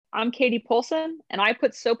I'm Katie Polson, and I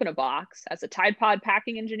put soap in a box as a Tide Pod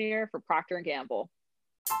packing engineer for Procter& Gamble.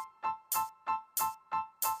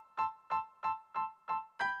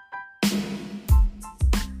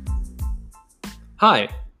 Hi,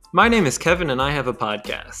 my name is Kevin and I have a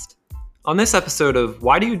podcast. On this episode of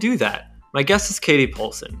Why Do You Do That? My guest is Katie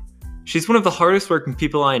Polson. She's one of the hardest working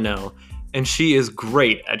people I know, and she is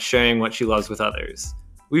great at sharing what she loves with others.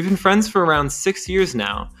 We've been friends for around 6 years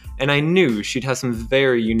now, and I knew she'd have some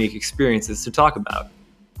very unique experiences to talk about.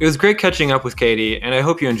 It was great catching up with Katie, and I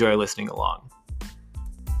hope you enjoy listening along.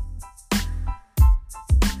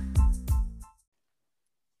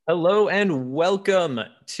 Hello and welcome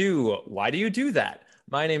to Why Do You Do That?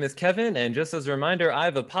 My name is Kevin, and just as a reminder, I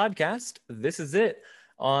have a podcast. This is it.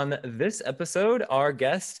 On this episode, our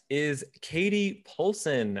guest is Katie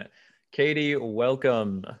Polson. Katie,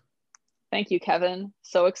 welcome. Thank you, Kevin.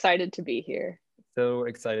 So excited to be here. So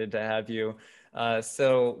excited to have you.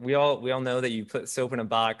 So we all know that you put soap in a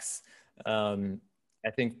box. I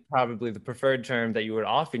think probably the preferred term that you would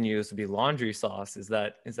often use would be laundry sauce. Is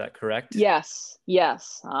that correct? Yes.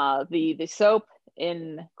 The soap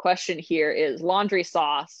in question here is laundry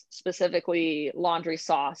sauce, specifically laundry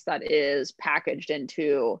sauce that is packaged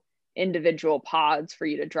into individual pods for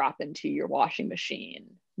you to drop into your washing machine,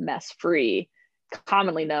 mess-free,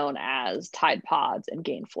 commonly known as Tide Pods and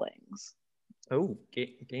Gain Flings. Oh,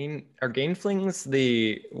 Gain Flings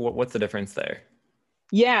what's the difference there?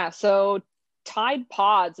 Yeah, so Tide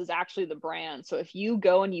Pods is actually the brand. So if you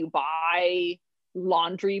go and you buy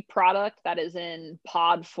laundry product that is in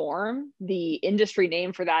pod form, the industry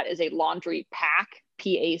name for that is a laundry pack,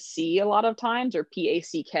 PAC a lot of times, or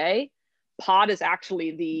PACK. Pod is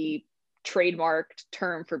actually the trademarked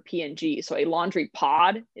term for P&G. So a laundry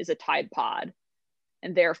pod is a Tide Pod.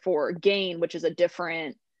 And therefore Gain, which is a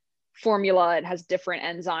different formula, it has different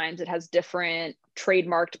enzymes, it has different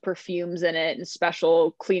trademarked perfumes in it and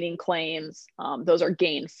special cleaning claims. Those are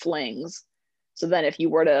Gain Flings. So then if you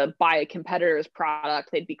were to buy a competitor's product,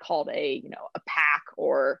 they'd be called a pack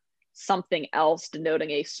or something else denoting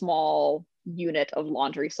a small unit of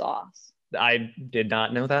laundry sauce. I did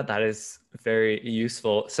not know that. That is very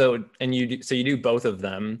useful. So you do both of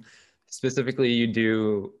them. Specifically, you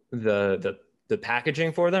do the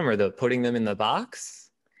packaging for them or the putting them in the box?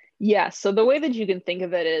 Yes. So the way that you can think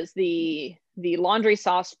of it is the laundry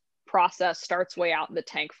sauce process starts way out in the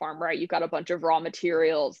tank farm, right? You've got a bunch of raw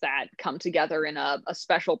materials that come together in a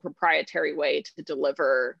special proprietary way to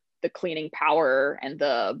deliver the cleaning power and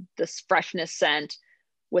this freshness scent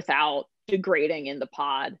without degrading in the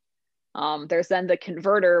pod. There's then the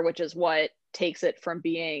converter, which is what takes it from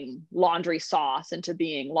being laundry sauce into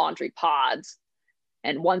being laundry pods.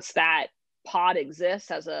 And once that pod exists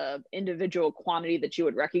as a individual quantity that you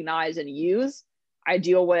would recognize and use, I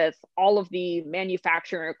deal with all of the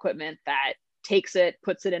manufacturing equipment that takes it,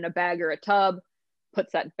 puts it in a bag or a tub,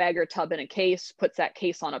 puts that bag or tub in a case, puts that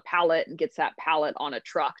case on a pallet, and gets that pallet on a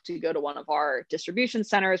truck to go to one of our distribution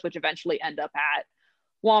centers, which eventually end up at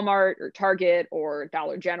Walmart or Target or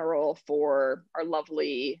Dollar General for our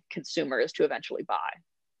lovely consumers to eventually buy.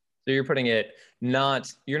 So you're putting it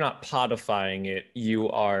you're not podifying it, you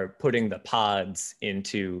are putting the pods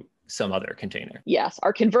into some other container. Yes,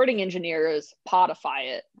 our converting engineers podify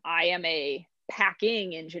it. I am a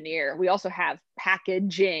packing engineer. We also have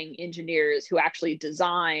packaging engineers who actually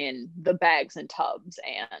design the bags and tubs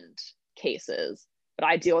and cases. But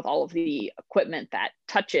I deal with all of the equipment that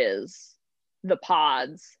touches the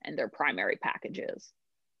pods and their primary packages.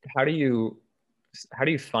 How do you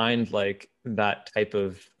find like that type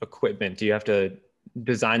of equipment? Do you have to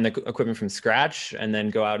design the equipment from scratch and then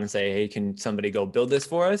go out and say, hey, can somebody go build this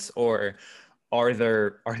for us? Or are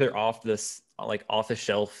there off the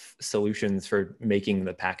shelf solutions for making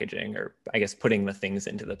the packaging, or I guess putting the things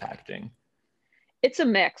into the packaging? It's a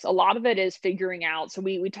mix. A lot of it is figuring out. So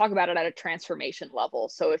we talk about it at a transformation level.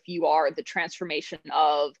 So if you are the transformation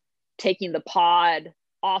of taking the pod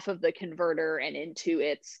off of the converter and into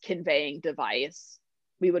its conveying device,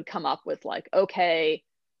 we would come up with like, okay,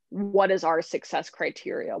 what is our success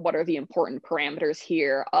criteria? What are the important parameters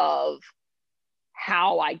here of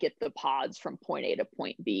how I get the pods from point A to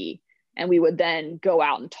point B? And we would then go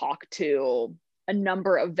out and talk to a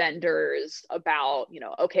number of vendors about,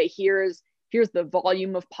 okay, here's the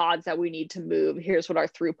volume of pods that we need to move. Here's what our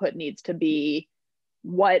throughput needs to be.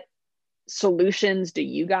 What solutions do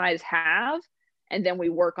you guys have? And then we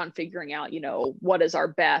work on figuring out, what is our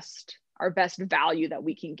best value that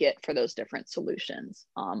we can get for those different solutions.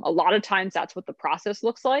 A lot of times that's what the process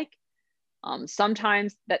looks like.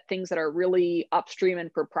 Sometimes that things that are really upstream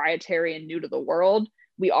and proprietary and new to the world,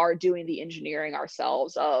 we are doing the engineering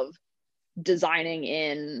ourselves of designing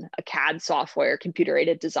in a CAD software, computer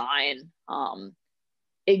aided design,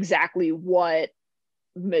 exactly what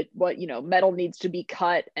metal needs to be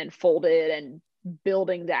cut and folded, and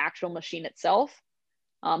building the actual machine itself.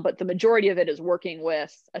 But the majority of it is working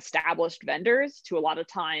with established vendors to a lot of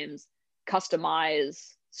times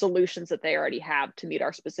customize solutions that they already have to meet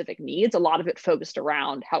our specific needs. A lot of it focused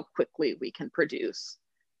around how quickly we can produce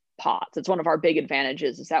pods. It's one of our big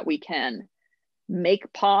advantages, is that we can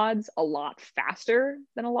make pods a lot faster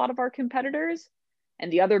than a lot of our competitors.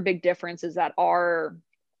 And the other big difference is that our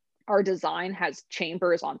design has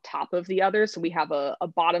chambers on top of the other. So we have a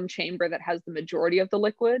bottom chamber that has the majority of the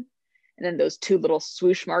liquid, and then those two little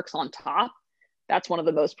swoosh marks on top. That's one of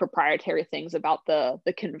the most proprietary things about the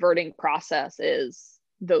converting process, is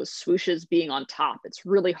those swooshes being on top. It's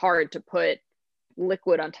really hard to put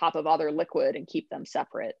liquid on top of other liquid and keep them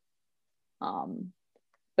separate.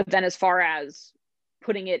 But then as far as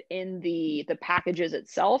putting it in the packages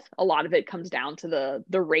itself, a lot of it comes down to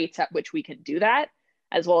the rates at which we can do that,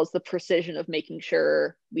 as well as the precision of making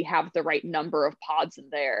sure we have the right number of pods in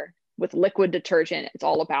there. With liquid detergent, it's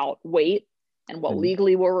all about weight and what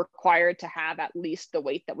legally we're required to have at least the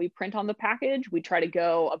weight that we print on the package. We try to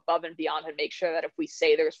go above and beyond and make sure that if we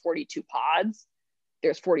say there's 42 pods,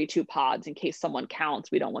 there's 42 pods. In case someone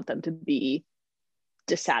counts, we don't want them to be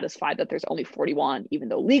dissatisfied that there's only 41, even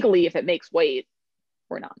though legally, if it makes weight,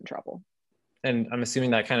 we're not in trouble. And I'm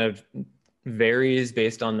assuming that kind of varies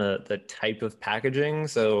based on the type of packaging.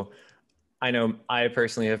 So I know I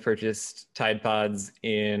personally have purchased Tide Pods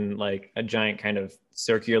in like a giant kind of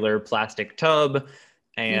circular plastic tub,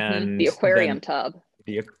 and the aquarium tub.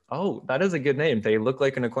 Oh, that is a good name. They look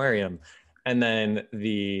like an aquarium. And then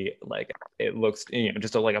it looks,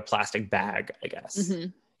 just like a plastic bag, I guess,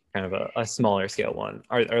 kind of a smaller scale one.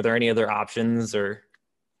 Are there any other options or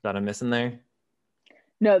that I'm missing there?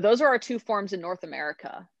 No, those are our two forms in North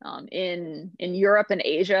America. In Europe and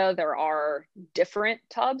Asia, there are different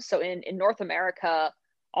tubs. So in North America,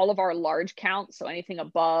 all of our large counts, so anything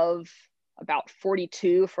above about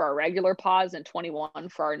 42 for our regular pods and 21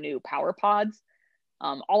 for our new power pods,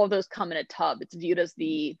 all of those come in a tub. It's viewed as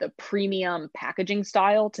the premium packaging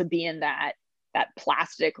style to be in that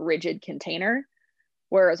plastic rigid container,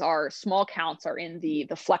 whereas our small counts are in the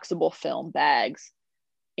flexible film bags.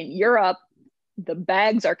 In Europe, the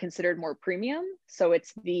bags are considered more premium. So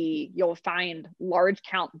you'll find large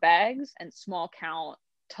count bags and small count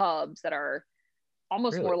tubs that are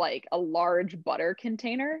almost more like a large butter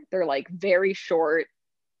container. They're like very short,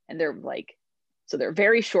 and they're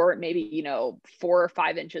very short, maybe, 4 or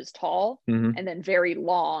 5 inches tall, and then very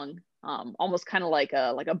long, almost kind of like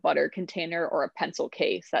a butter container or a pencil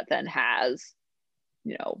case that then has,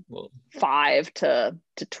 5 to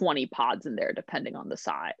 20 pods in there, depending on the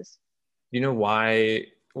size. Do you know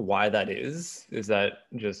why that is? Is that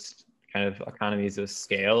just kind of economies of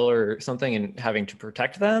scale or something, and having to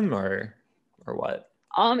protect them, or what?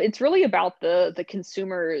 It's really about the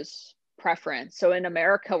consumer's preference. So in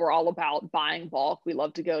America, we're all about buying bulk. We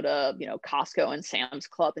love to go to, Costco and Sam's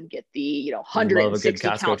Club and get the, 160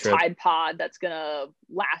 count Tide Pod that's gonna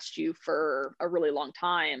last you for a really long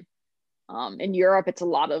time. In Europe, it's a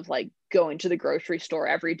lot of like going to the grocery store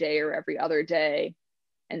every day or every other day.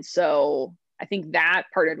 And so I think that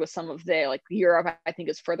partnered with some of Europe, I think,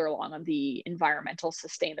 is further along on the environmental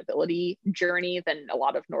sustainability journey than a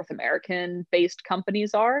lot of North American based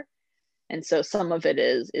companies are. And so some of it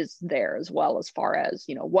is there as well, as far as,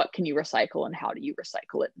 what can you recycle and how do you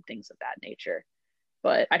recycle it and things of that nature.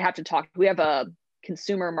 But I'd have to we have a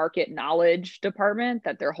consumer market knowledge department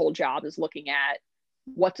that their whole job is looking at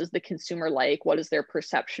what does the consumer like, what is their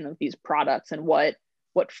perception of these products, and what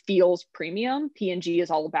feels premium. P&G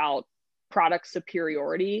is all about product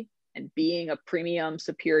superiority and being a premium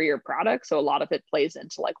superior product. So a lot of it plays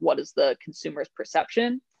into like, what is the consumer's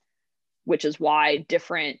perception, which is why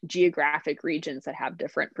different geographic regions that have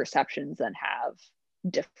different perceptions and have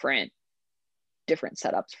different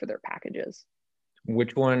setups for their packages.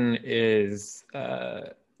 Which one is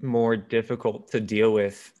more difficult to deal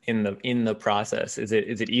with in the process? Is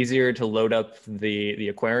it easier to load up the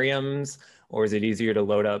aquariums, or is it easier to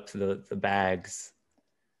load up the bags?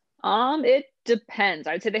 It depends.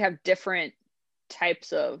 I'd say they have different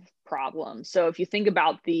types of problems. So if you think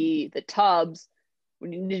about the tubs,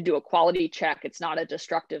 when you need to do a quality check, it's not a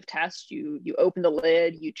destructive test. You open the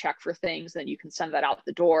lid, you check for things, then you can send that out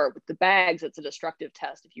the door. With the bags, it's a destructive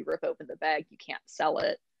test. If you rip open the bag, you can't sell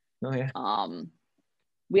it. Oh yeah.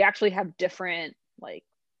 We actually have different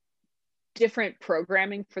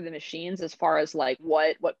programming for the machines as far as like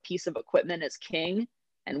what piece of equipment is king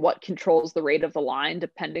and what controls the rate of the line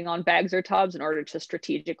depending on bags or tubs, in order to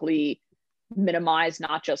strategically minimize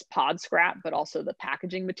not just pod scrap, but also the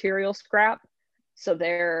packaging material scrap. So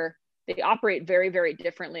they operate very, very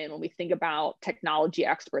differently. And when we think about technology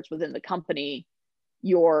experts within the company,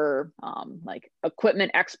 your like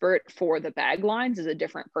equipment expert for the bag lines is a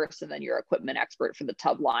different person than your equipment expert for the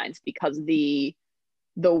tub lines, because the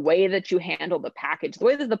way that you handle the package, the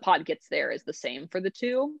way that the pod gets there is the same for the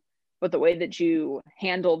two, but the way that you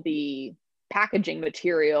handle the packaging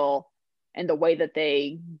material and the way that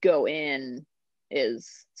they go in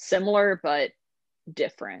is similar but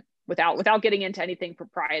different, without getting into anything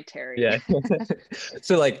proprietary. Yeah.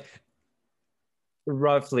 So like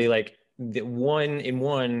roughly like in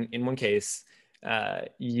one case,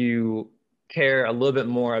 you care a little bit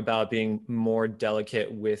more about being more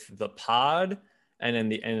delicate with the pod, and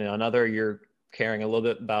in another you're caring a little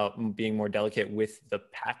bit about being more delicate with the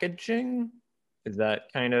packaging. Is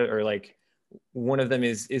that kind of, or like one of them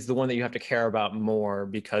is the one that you have to care about more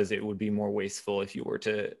because it would be more wasteful if you were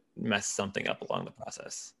to mess something up along the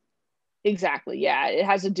process? Exactly. Yeah. It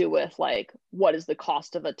has to do with like, what is the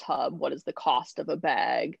cost of a tub? What is the cost of a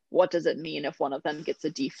bag? What does it mean if one of them gets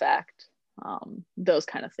a defect? Those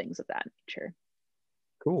kind of things of that nature.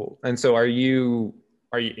 Cool. And so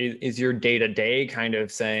is your day to day kind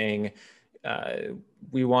of saying,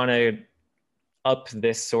 we want to up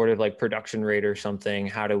this sort of like production rate or something?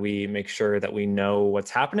 How do we make sure that we know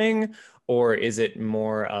what's happening? Or is it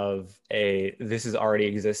more of this is already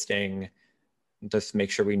existing, just make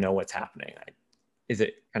sure we know what's happening? Is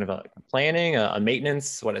it kind of a planning, a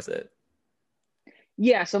maintenance? What is it?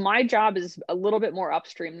 Yeah, so my job is a little bit more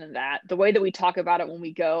upstream than that. The way that we talk about it when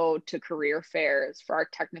we go to career fairs for our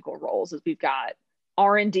technical roles is we've got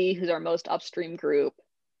R&D, who's our most upstream group,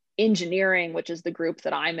 engineering, which is the group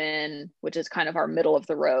that I'm in, which is kind of our middle of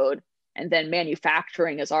the road, and then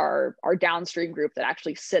manufacturing is our downstream group that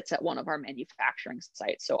actually sits at one of our manufacturing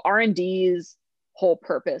sites. So R&D's whole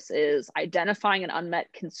purpose is identifying an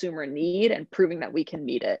unmet consumer need and proving that we can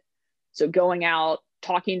meet it. So going out,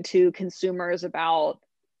 talking to consumers about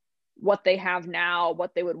what they have now,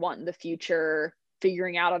 what they would want in the future,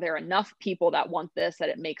 figuring out, are there enough people that want this that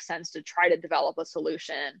it makes sense to try to develop a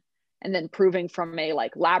solution, and then proving from a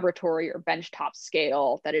like laboratory or benchtop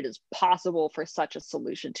scale that it is possible for such a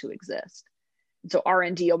solution to exist. And so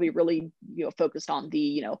R&D will be really focused on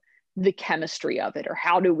the chemistry of it, or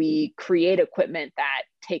how do we create equipment that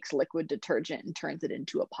takes liquid detergent and turns it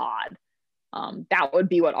into a pod. That would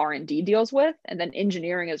be what R&D deals with. And then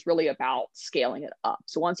engineering is really about scaling it up.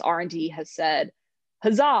 So once R&D has said,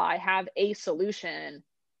 huzzah, I have a solution,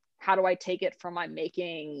 how do I take it from I'm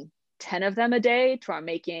making 10 of them a day to I'm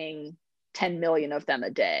making 10 million of them a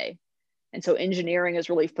day? And so engineering is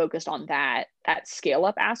really focused on that scale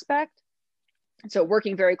up aspect. And so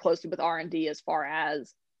working very closely with R&D as far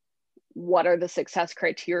as what are the success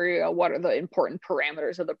criteria, what are the important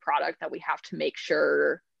parameters of the product that we have to make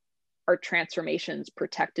sure our transformations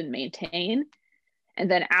protect and maintain. And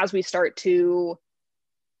then as we start to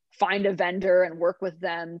find a vendor and work with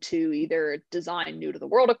them to either design new to the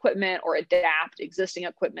world equipment or adapt existing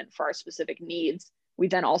equipment for our specific needs, we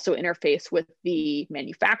then also interface with the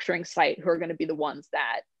manufacturing site, who are going to be the ones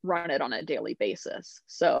that run it on a daily basis.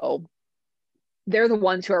 So they're the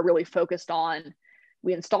ones who are really focused on,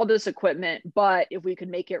 we installed this equipment, but if we could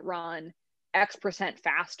make it run X%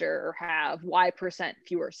 faster or have Y%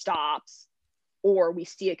 fewer stops, or we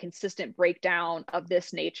see a consistent breakdown of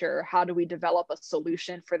this nature, how do we develop a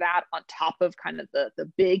solution for that on top of kind of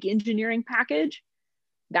the big engineering package?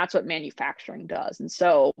 That's what manufacturing does. And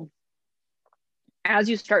so as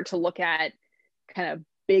you start to look at kind of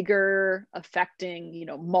bigger affecting,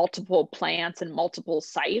 multiple plants and multiple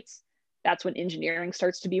sites, that's when engineering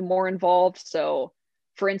starts to be more involved. So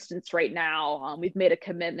for instance, right now, we've made a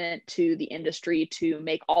commitment to the industry to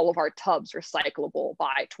make all of our tubs recyclable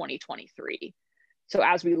by 2023. So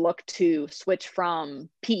as we look to switch from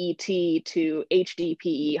PET to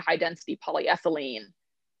HDPE, high density polyethylene,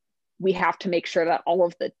 we have to make sure that all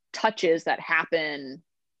of the touches that happen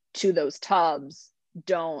to those tubs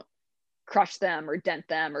don't crush them or dent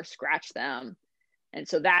them or scratch them. And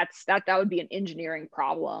so that would be an engineering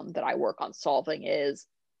problem that I work on solving, is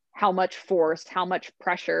how much force, how much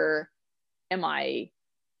pressure am I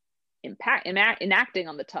enacting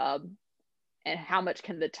on the tub, and how much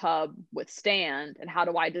can the tub withstand, and how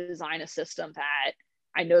do I design a system that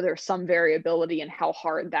I know there's some variability in how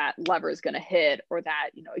hard that lever is going to hit, or that,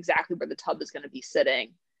 exactly where the tub is going to be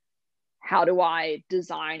sitting. How do I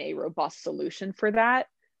design a robust solution for that,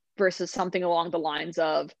 versus something along the lines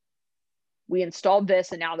of, we installed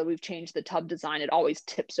this and now that we've changed the tub design, it always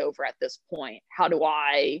tips over at this point. How do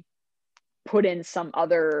I put in some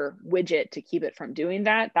other widget to keep it from doing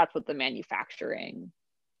that, that's what the manufacturing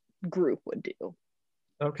group would do.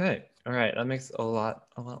 Okay. All right. That makes a lot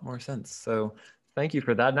more sense. So thank you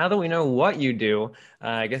for that. Now that we know what you do,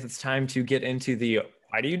 I guess it's time to get into the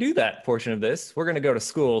why do you do that portion of this. We're going to go to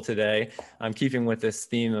school today. I'm keeping with this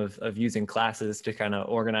theme of using classes to kind of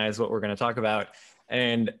organize what we're going to talk about.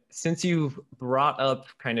 And since you brought up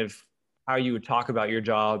kind of how you would talk about your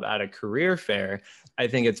job at a career fair, I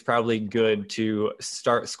think it's probably good to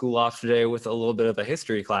start school off today with a little bit of a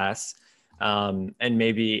history class, and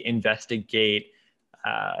maybe investigate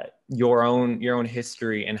your own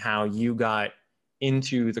history and how you got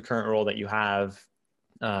into the current role that you have,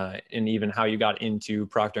 and even how you got into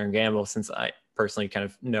Procter and Gamble. Since I personally kind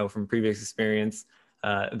of know from previous experience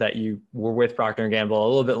that you were with Procter and Gamble a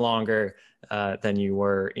little bit longer than you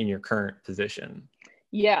were in your current position.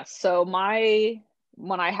 Yeah. So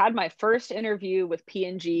when I had my first interview with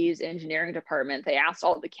P&G's engineering department, they asked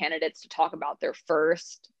all the candidates to talk about their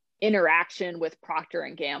first interaction with Procter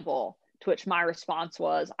and Gamble, to which my response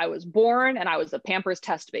was, I was born and I was a Pampers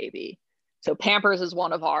test baby. So Pampers is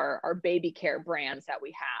one of our baby care brands that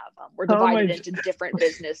we have. We're divided into different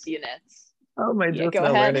business units. Oh my, Yeah, just go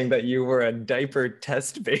now ahead. learning that you were a diaper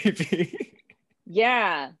test baby.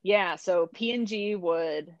 Yeah. So P&G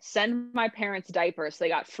would send my parents diapers. So they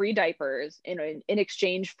got free diapers in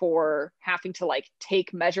exchange for having to like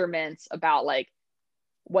take measurements about like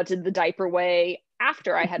what did the diaper weigh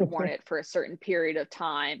after I had worn it for a certain period of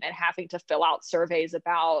time, and having to fill out surveys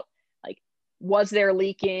about like, was there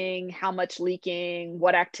leaking, how much leaking,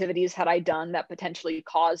 what activities had I done that potentially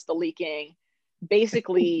caused the leaking,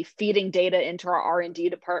 basically feeding data into our R&D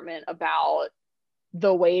department about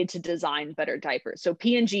the way to design better diapers. So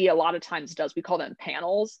P&G a lot of times does, we call them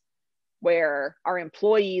panels, where our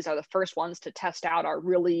employees are the first ones to test out our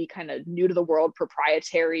really kind of new to the world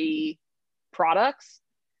proprietary products,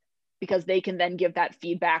 because they can then give that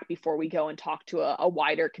feedback before we go and talk to a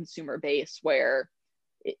wider consumer base where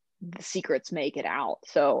the secrets may get out.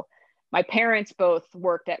 So my parents both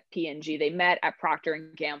worked at P&G. They met at Procter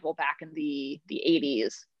and Gamble back in the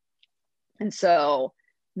 80s. And so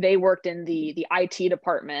they worked in the IT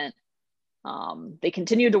department. They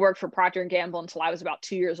continued to work for Procter and Gamble until I was about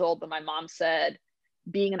 2 years old. But my mom said,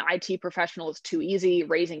 being an IT professional is too easy.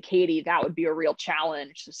 Raising Katie, that would be a real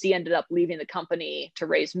challenge. So she ended up leaving the company to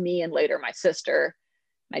raise me and later my sister.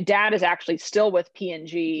 My dad is actually still with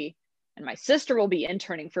P&G, and my sister will be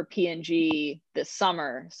interning for P&G this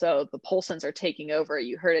summer. So the Polsons are taking over.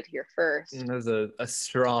 You heard it here first. There's a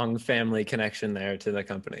strong family connection there to the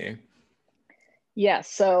company.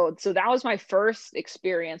 Yes, so that was my first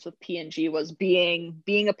experience with P&G, was being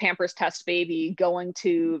a Pampers test baby, going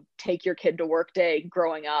to take your kid to work day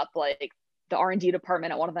growing up. Like the R&D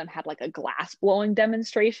department at one of them had like a glass blowing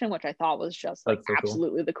demonstration, which I thought was just like so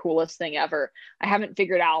absolutely cool. The coolest thing ever. I haven't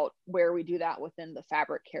figured out where we do that within the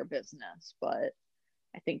fabric care business, but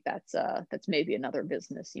I think that's maybe another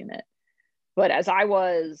business unit. But as I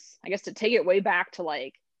guess to take it way back to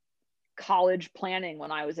like college planning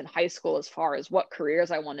when I was in high school, as far as what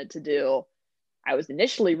careers I wanted to do, I was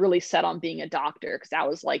initially really set on being a doctor, because that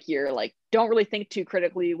was like, you're like, don't really think too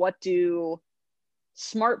critically. What do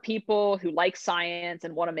smart people who like science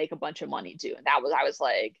and want to make a bunch of money do? And I was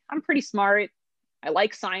like, I'm pretty smart. I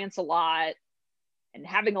like science a lot, and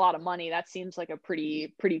having a lot of money, that seems like a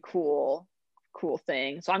pretty cool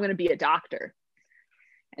thing. So I'm going to be a doctor.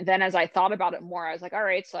 And then as I thought about it more, I was like, all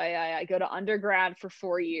right, so I go to undergrad for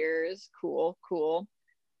 4 years. Cool.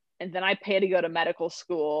 And then I pay to go to medical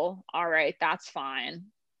school. All right, that's fine.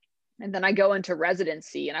 And then I go into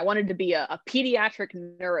residency, and I wanted to be a pediatric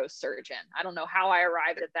neurosurgeon. I don't know how I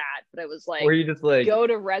arrived at that, but it was like, or you just like go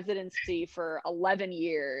to residency for 11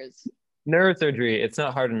 years. Neurosurgery, it's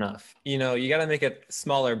not hard enough. You got to make it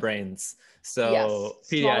smaller brains. So yes,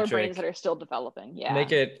 pediatric, smaller brains that are still developing. Yeah.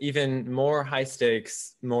 Make it even more high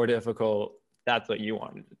stakes, more difficult. That's what you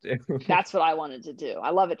wanted to do. That's what I wanted to do. I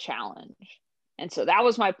love a challenge. And so that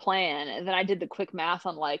was my plan. And then I did the quick math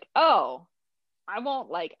on like, oh, I won't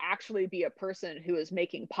like actually be a person who is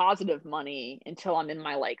making positive money until I'm in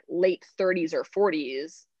my like late 30s or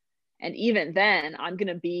 40s. And even then, I'm going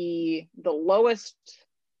to be the lowest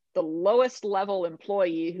level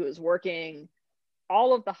employee who is working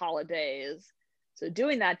all of the holidays. So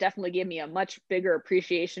doing that definitely gave me a much bigger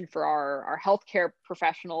appreciation for our healthcare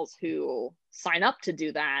professionals who sign up to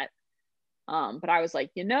do that. But I was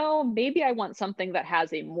like, maybe I want something that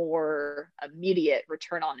has a more immediate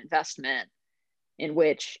return on investment, in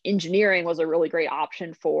which engineering was a really great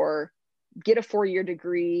option for get a 4-year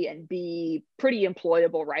degree and be pretty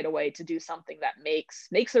employable right away to do something that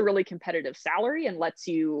makes a really competitive salary and lets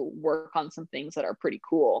you work on some things that are pretty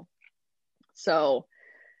cool. So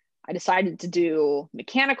I decided to do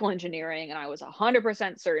mechanical engineering, and I was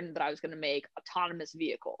 100% certain that I was going to make autonomous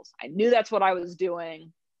vehicles. I knew that's what I was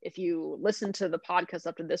doing. If you listen to the podcast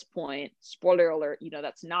up to this point, spoiler alert, you know,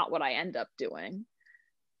 that's not what I end up doing.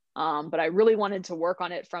 But I really wanted to work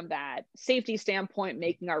on it from that safety standpoint,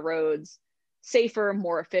 making our roads safer,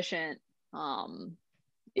 more efficient.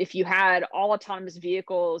 If you had all autonomous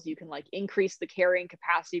vehicles, you can like increase the carrying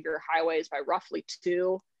capacity of your highways by roughly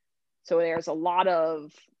 2. So there's a lot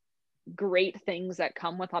of great things that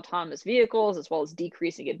come with autonomous vehicles, as well as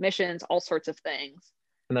decreasing emissions, all sorts of things.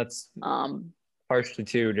 And that's partially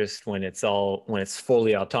too, just when it's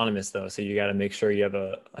fully autonomous though. So you got to make sure you have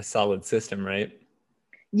a solid system, right?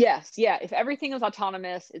 Yes. Yeah. If everything is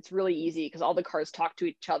autonomous, it's really easy because all the cars talk to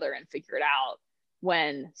each other and figure it out.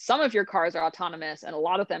 When some of your cars are autonomous and a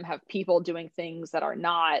lot of them have people doing things that are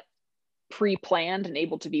not pre-planned and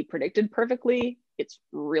able to be predicted perfectly, it's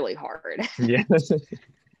really hard. Yeah.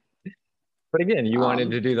 But again, you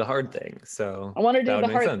wanted to do the hard thing. So I wanted to do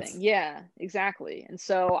the hard thing. Yeah, exactly. And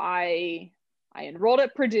so I enrolled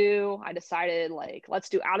at Purdue. I decided like, let's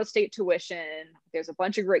do out-of-state tuition. There's a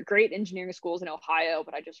bunch of great engineering schools in Ohio,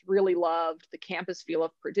 but I just really loved the campus feel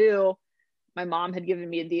of Purdue. My mom had given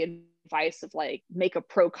me the advice of like, make a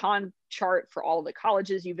pro-con chart for all of the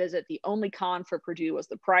colleges you visit. The only con for Purdue was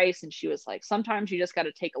the price. And she was like, sometimes you just got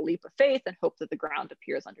to take a leap of faith and hope that the ground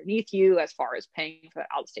appears underneath you as far as paying for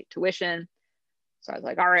out-of-state tuition. So I was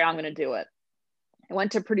like, all right, I'm going to do it. I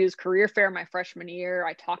went to Purdue's career fair my freshman year.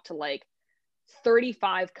 I talked to like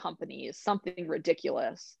 35 companies, something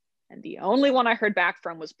ridiculous. And the only one I heard back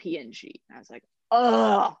from was P&G. And I was like,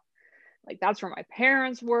 ugh, like that's where my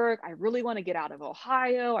parents work. I really want to get out of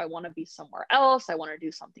Ohio. I want to be somewhere else. I want to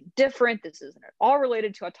do something different. This isn't at all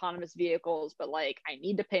related to autonomous vehicles, but like I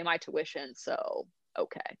need to pay my tuition. So,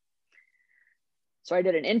 okay. So I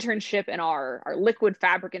did an internship in our liquid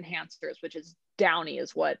fabric enhancers, which is Downy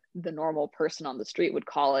is what the normal person on the street would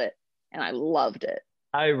call it. And I loved it.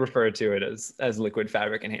 I refer to it as liquid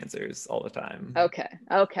fabric enhancers all the time. Okay.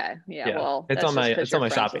 Yeah. Well, it's on my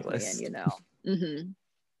shopping list. And, you know. Mm-hmm.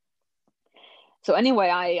 So anyway,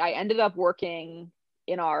 I ended up working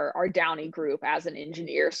in our Downy group as an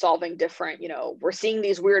engineer, solving different, you know, we're seeing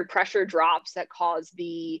these weird pressure drops that cause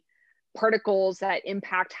the particles that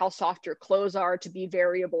impact how soft your clothes are to be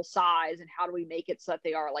variable size, and how do we make it so that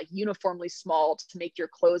they are like uniformly small to make your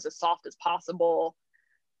clothes as soft as possible.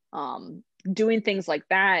 Doing things like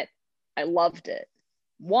that, I loved it.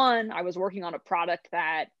 One, I was working on a product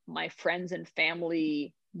that my friends and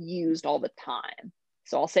family used all the time.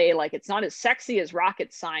 So I'll say like it's not as sexy as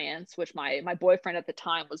rocket science, which my boyfriend at the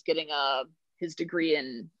time was getting his degree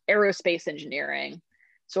in aerospace engineering.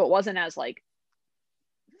 So it wasn't as like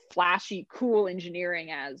flashy, cool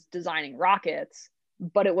engineering as designing rockets,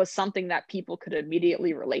 but it was something that people could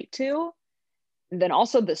immediately relate to. And then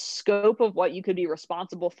also the scope of what you could be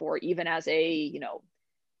responsible for, even as a, you know,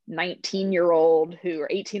 19-year-old or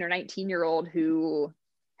 18 or 19-year-old who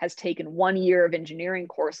has taken 1 year of engineering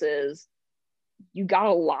courses, you got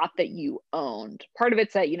a lot that you owned. Part of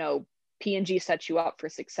it's that, you know, P&G sets you up for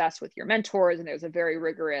success with your mentors, and there's a very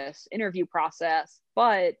rigorous interview process,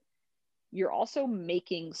 but you're also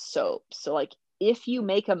making soap. So like if you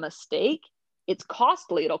make a mistake, it's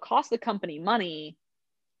costly. It'll cost the company money,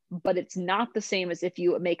 but it's not the same as if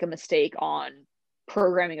you make a mistake on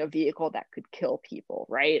programming a vehicle that could kill people,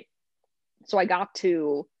 right? So I got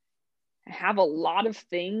to have a lot of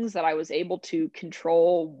things that I was able to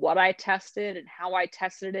control what I tested and how I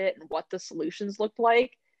tested it and what the solutions looked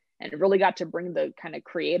like. And really got to bring the kind of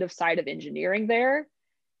creative side of engineering there.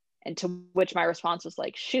 And to which my response was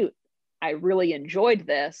like, shoot, I really enjoyed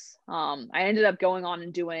this. I ended up going on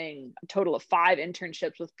and doing a total of 5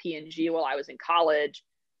 internships with P&G while I was in college,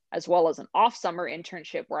 as well as an off-summer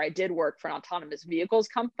internship where I did work for an autonomous vehicles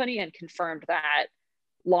company and confirmed that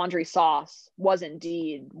laundry sauce was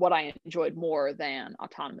indeed what I enjoyed more than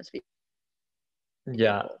autonomous vehicles.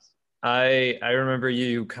 Yeah, I remember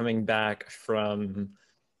you coming back from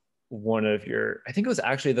one of your, I think it was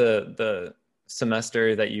actually the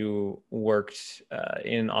semester that you worked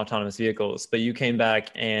in autonomous vehicles, but you came back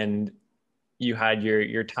and you had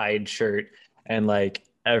your Tide shirt, and like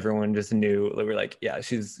everyone just knew. They were like, yeah,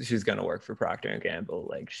 she's gonna work for Procter and Gamble.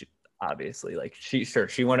 Like she obviously, like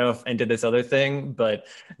she went off and did this other thing, but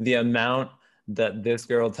the amount that this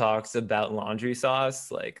girl talks about laundry sauce,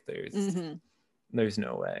 like there's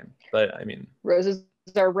no way. But I mean, roses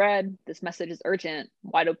are red. This message is urgent.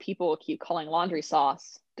 Why do people keep calling laundry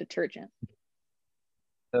sauce detergent?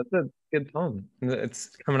 That's a good poem.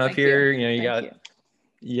 It's coming up Thank you. here. You know, Thank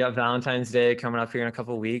you. you got Valentine's Day coming up here in a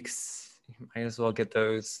couple weeks. You might as well get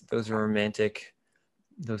those romantic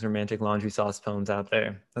laundry sauce poems out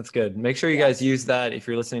there. That's good. Make sure you guys use that if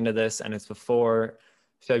you're listening to this and it's before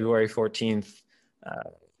February 14th.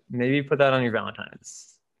 Maybe put that on your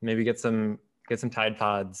Valentine's. Maybe get some Tide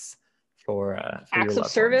Pods for your Acts of loved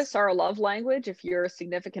service ones. are a love language. If your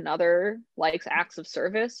significant other likes acts of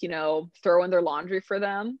service, throw in their laundry for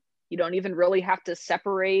them. You don't even really have to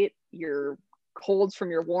separate your colds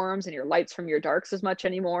from your warms and your lights from your darks as much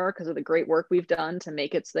anymore because of the great work we've done to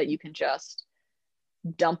make it so that you can just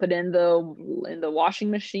dump it in the washing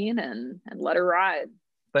machine and let her ride.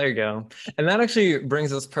 There you go. And that actually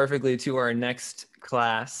brings us perfectly to our next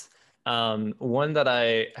class. One that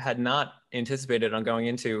I had not anticipated on going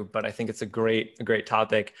into, but I think it's a great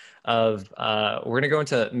topic of we're gonna go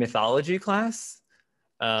into mythology class.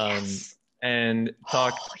 Yes. And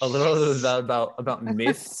talk a little bit about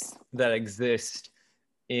myths that exist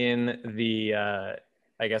in the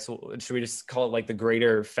I guess should we just call it like the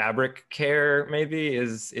greater fabric care maybe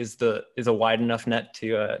is a wide enough net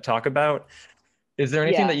to talk about. Is there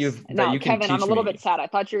anything that Yes. you Now, can Kevin, I'm a teach little bit me? sad. I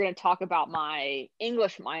thought you were going to talk about my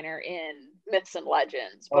English minor in myths and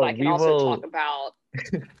legends, but Oh, I can we also talk will about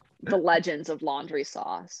the legends of laundry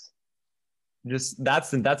sauce. just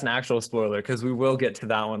that's an actual spoiler because we will get to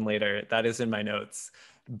that one later. That is in my notes.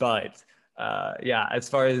 But yeah, as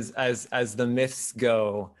far as the myths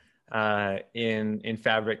go in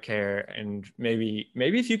fabric care, and maybe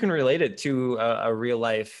if you can relate it to a real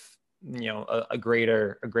life, a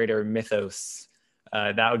greater mythos,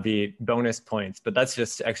 that would be bonus points. But that's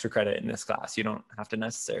just extra credit in this class. You don't have to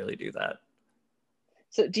necessarily do that.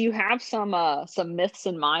 So, do you have some myths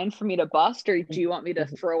in mind for me to bust, or do you want me to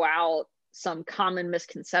throw out some common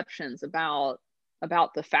misconceptions about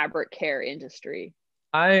the fabric care industry?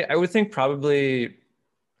 I would think probably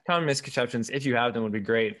common misconceptions, if you have them, would be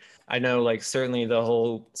great. I know, like, certainly the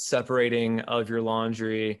whole separating of your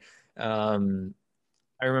laundry.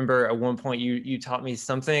 I remember at one point you taught me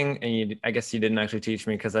something, and I guess you didn't actually teach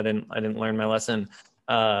me because I didn't learn my lesson.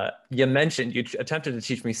 You attempted to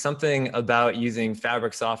teach me something about using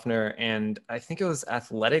fabric softener, and I think it was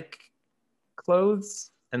athletic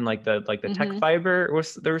clothes and like the tech Mm-hmm. fiber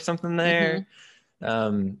was there was something Mm-hmm. there.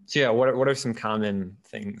 So yeah, what are some common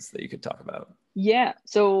things that you could talk about? Yeah.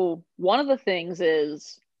 So one of the things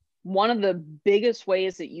is one of the biggest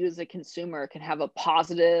ways that you as a consumer can have a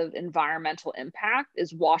positive environmental impact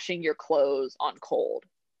is washing your clothes on cold.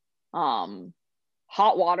 Um,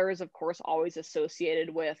 Hot water is of course always associated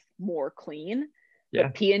with more clean, Yeah.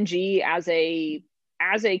 but P&G as a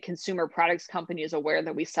consumer products company is aware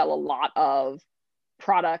that we sell a lot of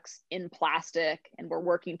products in plastic and we're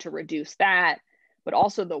working to reduce that, but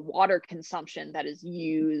also the water consumption that is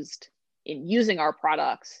used in using our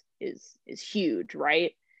products is huge,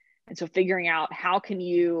 right? And so figuring out how can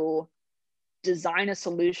you design a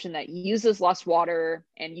solution that uses less water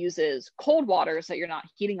and uses cold water so that you're not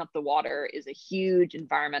heating up the water is a huge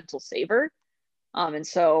environmental saver. And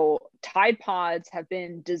so Tide Pods have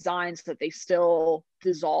been designed so that they still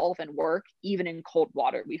dissolve and work even in cold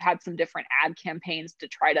water. We've had some different ad campaigns to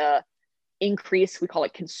try to increase, we call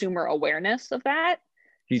it consumer awareness of that.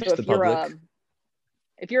 So Teach the public.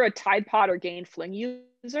 if you're a Tide Pod or Gain Fling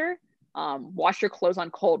user, wash your clothes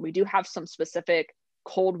on cold. We do have some specific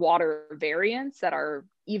cold water variants that are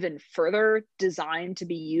even further designed to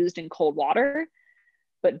be used in cold water.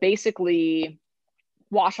 But basically,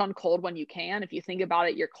 wash on cold when you can. If you think about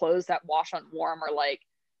it, your clothes that wash on warm are like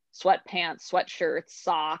sweatpants, sweatshirts,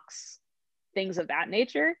 socks, things of that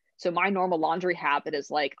nature. So my normal laundry habit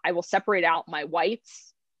is like I will separate out my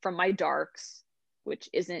whites from my darks, which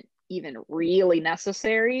isn't even really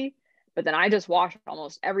necessary. But then I just wash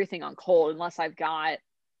almost everything on cold unless I've got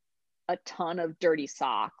a ton of dirty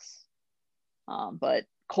socks. But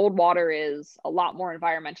cold water is a lot more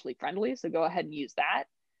environmentally friendly. So go ahead and use that.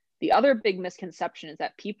 The other big misconception is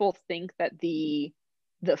that people think that the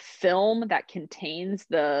film that contains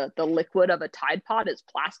the liquid of a Tide Pod is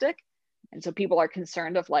plastic. And so people are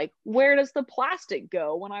concerned of like, where does the plastic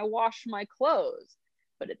go when I wash my clothes?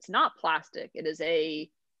 But it's not plastic. It is a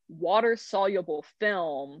water soluble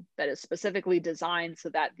film that is specifically designed so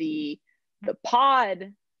that the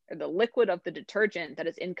pod or the liquid of the detergent that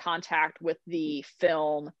is in contact with the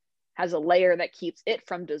film has a layer that keeps it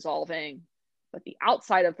from dissolving, but the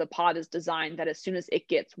outside of the pod is designed that as soon as it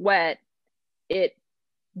gets wet, it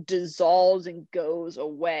dissolves and goes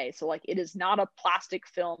away. So like it is not a plastic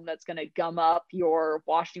film that's going to gum up your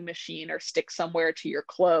washing machine or stick somewhere to your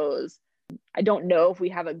clothes. I don't know if we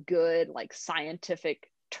have a good like scientific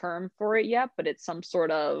term for it yet, but it's some sort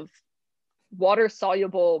of water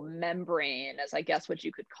soluble membrane, as I guess what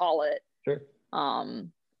you could call it. Sure.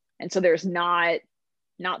 And so there's not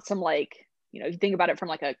some like, you know, if you think about it from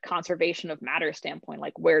like a conservation of matter standpoint,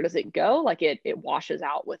 like where does it go? Like it washes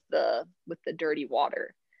out with the dirty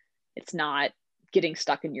water. It's not getting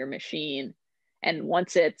stuck in your machine. And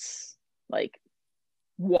once it's like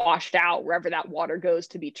washed out wherever that water goes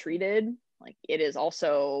to be treated, like it is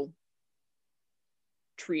also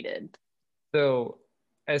treated. So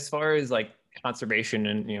as far as like conservation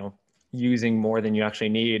and, you know, using more than you actually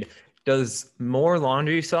need, does more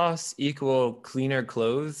laundry sauce equal cleaner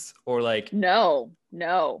clothes, or like No,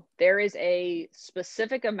 there is a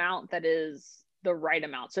specific amount that is the right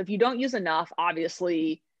amount. So if you don't use enough,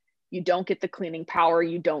 obviously you don't get the cleaning power,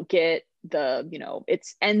 you don't get the, you know,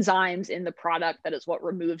 it's enzymes in the product that is what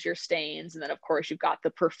removes your stains. And then of course you've got the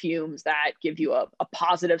perfumes that give you a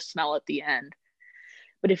positive smell at the end.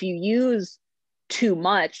 But if you use too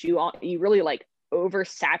much, you really like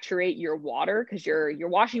oversaturate your water, because your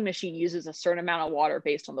washing machine uses a certain amount of water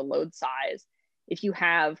based on the load size. If you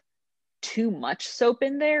have too much soap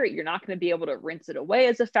in there, you're not going to be able to rinse it away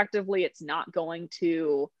as effectively. It's not going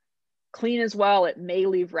to clean as well. It may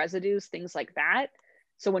leave residues, things like that.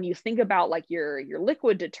 So when you think about like your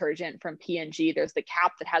liquid detergent from P&G, there's the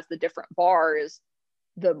cap that has the different bars.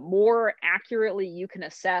 The more accurately you can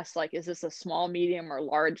assess, like, is this a small, medium, or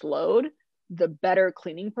large load, the better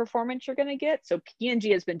cleaning performance you're going to get. So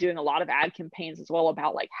P&G has been doing a lot of ad campaigns as well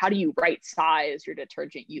about like, how do you right size your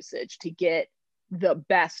detergent usage to get the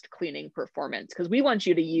best cleaning performance? Because we want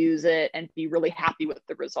you to use it and be really happy with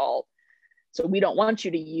the result. So we don't want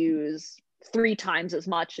you to use 3 times as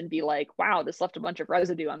much and be like, wow, this left a bunch of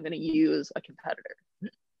residue, I'm going to use a competitor.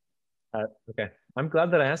 Okay. I'm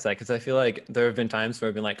glad that I asked that, because I feel like there have been times where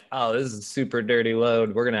I've been like, oh, this is a super dirty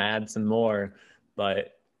load, we're going to add some more.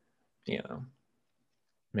 But, you know,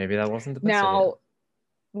 maybe that wasn't the best idea. Now,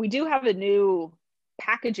 we do have a new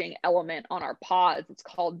packaging element on our pods. It's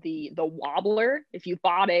called the wobbler. If you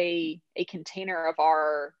bought a container of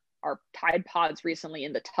our Tide Pods recently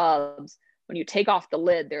in the tubs, when you take off the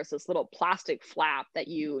lid, there's this little plastic flap that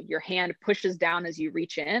your hand pushes down as you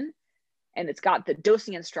reach in. And it's got the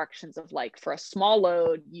dosing instructions of like, for a small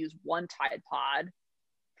load, use 1 Tide Pod.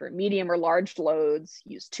 For medium or large loads,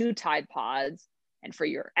 use 2 Tide Pods. And for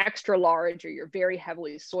your extra large or your very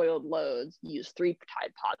heavily soiled loads, use 3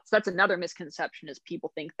 Tide Pods. So that's another misconception, is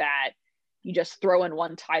people think that you just throw in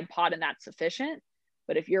 1 Tide Pod and that's sufficient.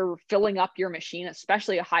 But if you're filling up your machine,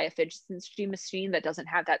 especially a high efficiency machine that doesn't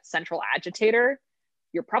have that central agitator,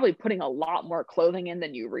 you're probably putting a lot more clothing in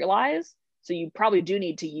than you realize. So you probably do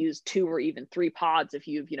need to use 2 or even 3 pods if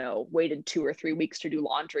you've, you know, waited 2 or 3 weeks to do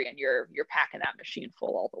laundry and you're packing that machine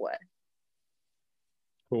full all the way.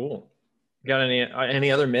 Cool. Got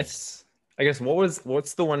any other myths? I guess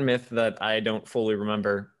what's the one myth that I don't fully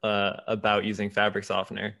remember about using fabric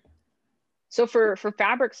softener? So for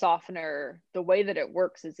fabric softener, the way that it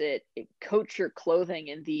works is it coats your clothing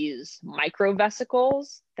in these micro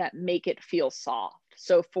vesicles that make it feel soft.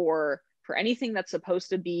 So for anything that's supposed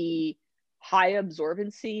to be high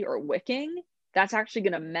absorbency or wicking, that's actually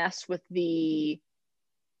going to mess with the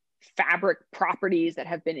fabric properties that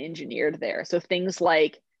have been engineered there. So things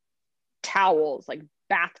like towels, like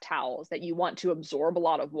bath towels that you want to absorb a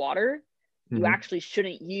lot of water, you actually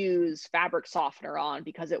shouldn't use fabric softener on,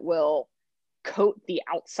 because it will coat the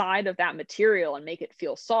outside of that material and make it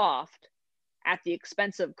feel soft at the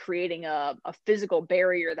expense of creating a physical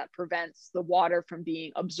barrier that prevents the water from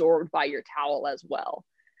being absorbed by your towel as well.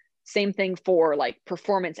 Same thing for like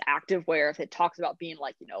performance activewear. If it talks about being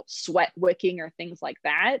like, you know, sweat wicking or things like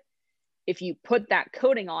that, if you put that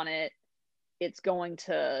coating on it, it's going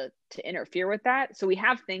to interfere with that. So we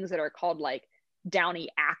have things that are called like Downy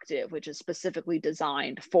Active, which is specifically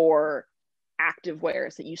designed for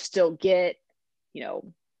activewear, so that you still get, you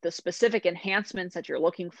know, the specific enhancements that you're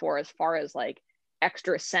looking for as far as like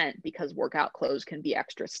extra scent, because workout clothes can be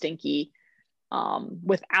extra stinky,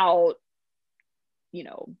 without, you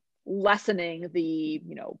know, lessening the,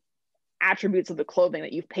 you know, attributes of the clothing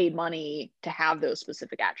that you've paid money to have those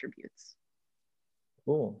specific attributes.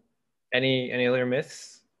 Cool. Any other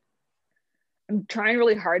myths? I'm trying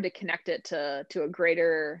really hard to connect it to a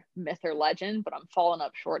greater myth or legend, but I'm falling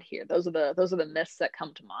up short here. Those are the myths that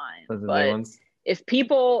come to mind. Those are the but big ones. If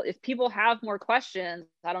people have more questions,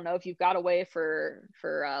 I don't know if you've got a way for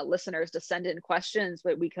listeners to send in questions,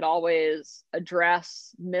 but we could always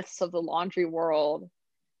address myths of the laundry world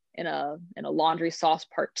in a laundry sauce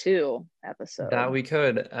part 2 That episode. we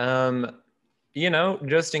could.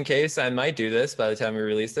 Just in case I might do this by the time we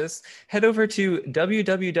release this, head over to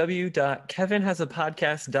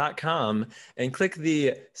www.kevinhasapodcast.com and click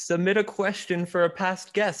the submit a question for a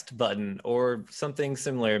past guest button or something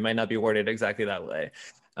similar. It might not be worded exactly that way.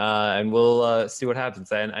 And we'll see what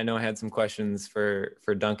happens. I know I had some questions for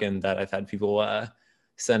Duncan that I've had people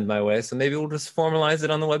send my way. So maybe we'll just formalize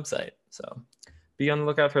it on the website. So be on the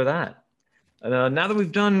lookout for that. Now that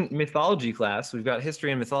we've done mythology class, we've got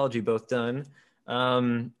history and mythology both done.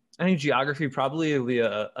 I think geography probably will be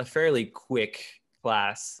a fairly quick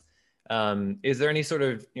class. Is there any sort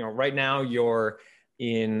of, right now you're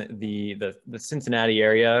in the Cincinnati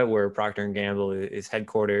area where Procter & Gamble is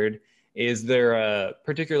headquartered. Is there a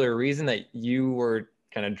particular reason that you were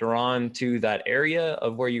kind of drawn to that area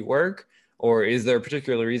of where you work? Or is there a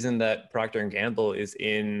particular reason that Procter & Gamble is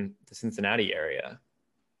in the Cincinnati area?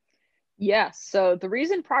 Yes. So the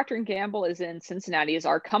reason Procter and Gamble is in Cincinnati is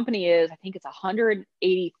our company is, I think it's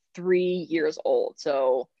 183 years old.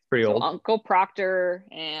 So Pretty old. Uncle Procter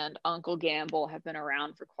and Uncle Gamble have been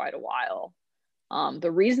around for quite a while.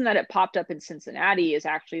 The reason that it popped up in Cincinnati is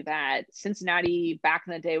actually that Cincinnati back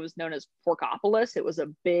in the day was known as Porkopolis. It was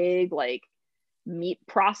a big like meat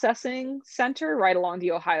processing center right along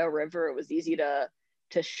the Ohio River. It was easy to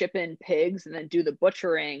ship in pigs and then do the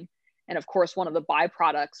butchering. And of course, one of the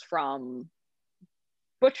byproducts from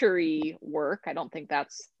butchery work, I don't think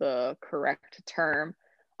that's the correct term,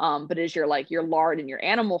 but is your lard and your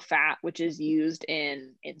animal fat, which is used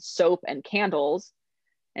in soap and candles.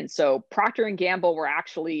 And so Procter and Gamble were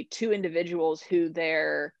actually two individuals who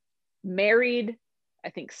they're married, I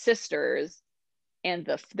think sisters, and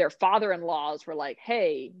their father-in-laws were like,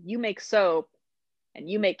 hey, you make soap and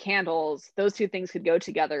you make candles, those two things could go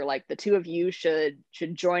together. Like the two of you should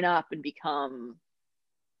join up and become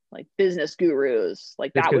like business gurus.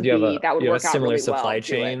 Like that would work out really well. Similar supply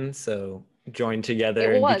chain, so join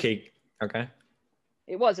together and became okay.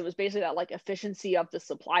 It was basically that like efficiency of the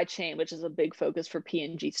supply chain, which is a big focus for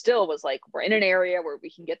P&G still, was like we're in an area where we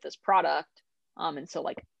can get this product. And so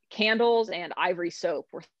like candles and ivory soap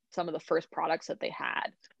were some of the first products that they had.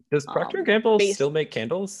 Does Procter & Gamble still make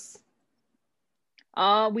candles?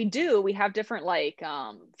 We do. We have different like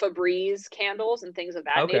Febreze candles and things of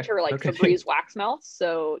that nature, like Febreze wax melts.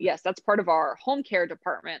 So yes, that's part of our home care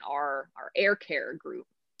department, our air care group.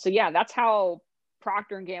 So yeah, that's how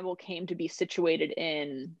Procter & Gamble came to be situated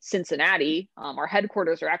in Cincinnati. Our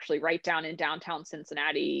headquarters are actually right down in downtown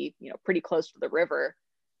Cincinnati, pretty close to the river.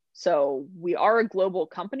 So we are a global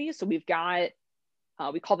company. So we've got,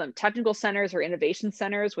 we call them technical centers or innovation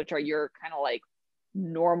centers, which are your kind of like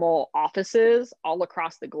normal offices all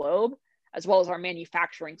across the globe, as well as our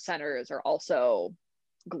manufacturing centers are also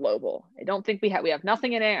global. I don't think we have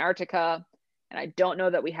nothing in Antarctica, and I don't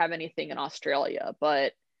know that we have anything in Australia,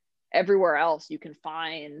 but everywhere else you can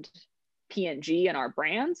find P&G and our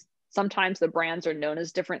brands. Sometimes the brands are known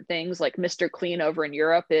as different things, like Mr. Clean over in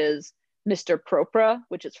Europe is Mr. Propre,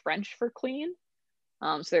 which is French for clean.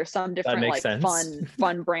 So there's some different like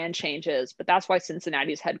fun brand changes, but that's why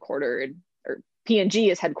Cincinnati is headquartered, or P&G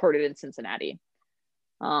is headquartered in Cincinnati.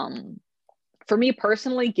 For me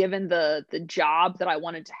personally, given the job that I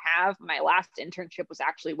wanted to have, my last internship was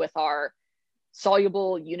actually with our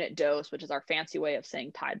soluble unit dose, which is our fancy way of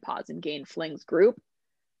saying Tide Pods and Gain Flings group.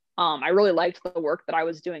 I really liked the work that I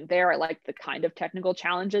was doing there. I liked the kind of technical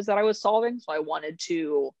challenges that I was solving. So I wanted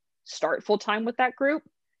to start full-time with that group.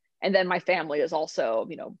 And then my family is also,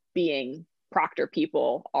 being Procter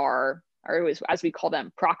people are always, as we call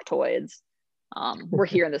them, Proctoids. We're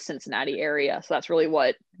here in the Cincinnati area. So that's really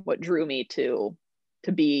what drew me to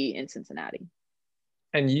be in Cincinnati.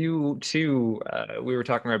 And you too, we were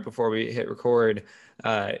talking right before we hit record,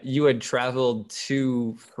 you had traveled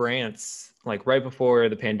to France like right before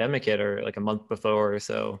the pandemic hit, or like a month before or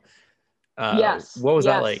so. Yes. What was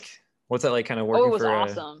that like? What's that like kind of working for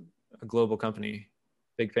awesome. a global company?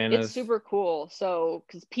 Big fan It's super cool. So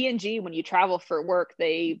because P&G, when you travel for work,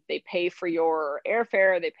 they pay for your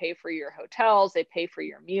airfare, they pay for your hotels, they pay for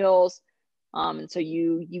your meals. And so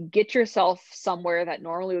you get yourself somewhere that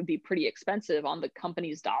normally would be pretty expensive on the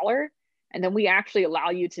company's dollar. And then we actually allow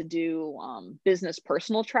you to do business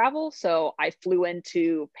personal travel. So I flew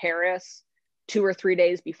into Paris 2 or 3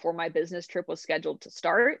 days before my business trip was scheduled to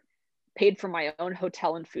start, paid for my own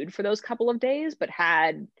hotel and food for those couple of days, but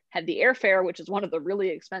had the airfare, which is one of the really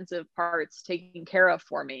expensive parts, taken care of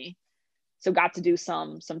for me. So got to do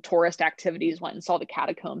some tourist activities, went and saw the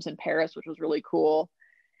catacombs in Paris, which was really cool.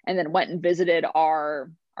 And then went and visited our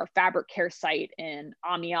fabric care site in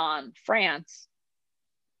Amiens, France.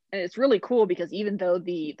 And it's really cool because even though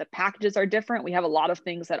the packages are different, we have a lot of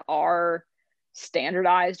things that are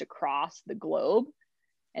standardized across the globe.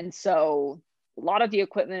 And so a lot of the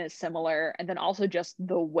equipment is similar. And then also just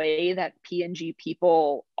the way that P&G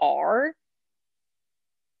people are,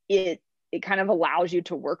 it kind of allows you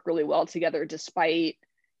to work really well together despite,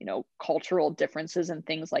 cultural differences and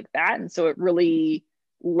things like that. And so it really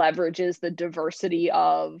leverages the diversity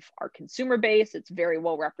of our consumer base. It's very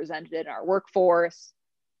well represented in our workforce.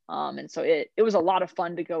 And so it was a lot of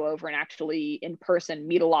fun to go over and actually in person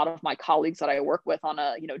meet a lot of my colleagues that I work with on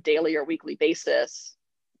a daily or weekly basis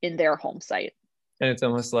in their home site. And it's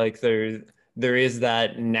almost like there is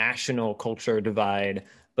that national culture divide,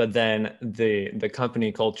 but then the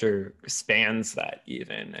company culture spans that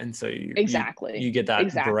even, and so you get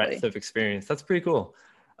that breadth of experience. That's pretty cool.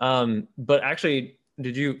 But actually,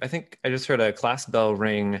 I think I just heard a class bell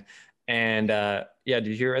ring, and yeah, did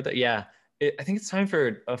you hear that? Yeah. I think it's time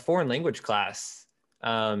for a foreign language class.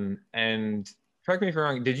 And correct me if I'm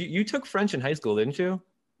wrong, you took French in high school, didn't you?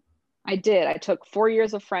 I did. I took 4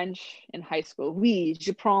 years of French in high school. Oui,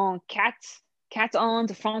 je prends quatre ans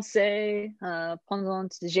de français pendant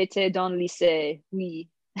que j'étais dans le lycée. Oui.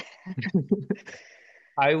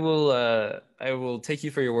 I will take you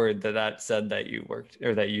for your word that said that you worked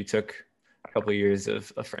or that you took a couple of years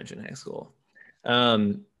of French in high school.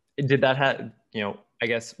 Did that have, I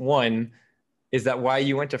guess one, is that why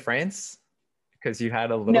you went to France? Because you had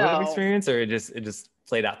a little bit of experience, or it just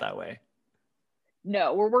played out that way?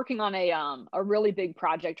 No, we're working on a really big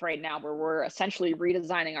project right now where we're essentially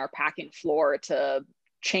redesigning our packing floor to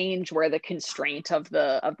change where the constraint of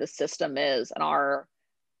the system is. And our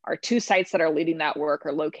two sites that are leading that work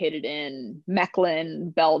are located in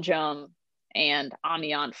Mechlin, Belgium, and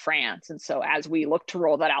Amiens, France. And so as we look to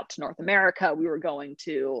roll that out to North America, we were going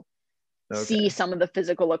to see some of the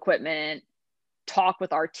physical equipment, talk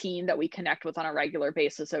with our team that we connect with on a regular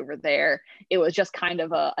basis over there. It was just kind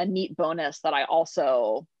of a neat bonus that I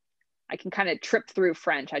can kind of trip through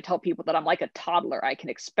French. I tell people that I'm like a toddler. I can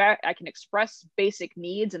express basic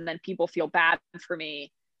needs, and then people feel bad for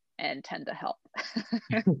me and tend to help.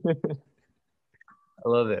 I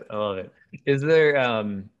love it. Is there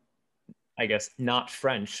I guess not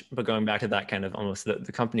French, but going back to that kind of almost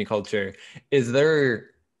the company culture, is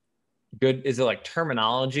it like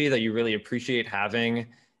terminology that you really appreciate having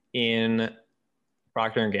in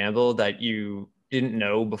Procter & Gamble that you didn't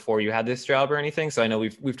know before you had this job or anything? So I know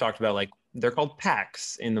we've talked about, like, they're called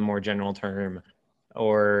packs in the more general term,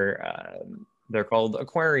 or they're called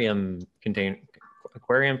aquarium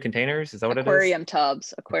containers. Is that what it is? Aquarium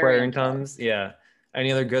tubs. Aquarium tubs. Yeah.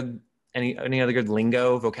 Any other good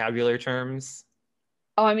lingo, vocabulary terms?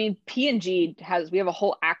 Oh, I mean, P&G we have a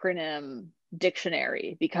whole acronym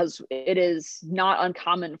dictionary because it is not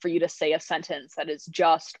uncommon for you to say a sentence that is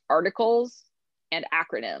just articles and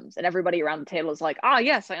acronyms, and everybody around the table is like,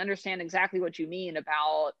 yes, I understand exactly what you mean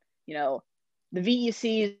about, the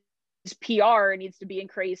VEC's PR needs to be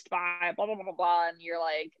increased by blah blah blah blah blah, and you're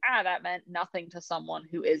like, that meant nothing to someone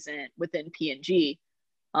who isn't within P&G.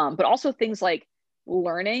 But also things like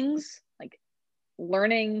learnings, like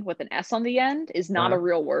learning with an S on the end is not a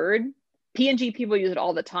real word. P&G people use it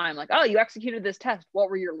all the time. Like, you executed this test. What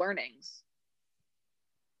were your learnings?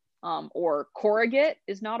 Or corrugate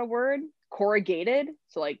is not a word. Corrugated.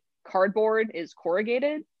 So like cardboard is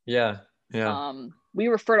corrugated. Yeah. We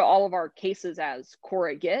refer to all of our cases as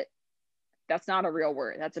corrugate. That's not a real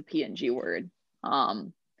word. That's a P&G word.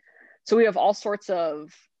 So we have all sorts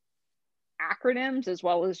of acronyms as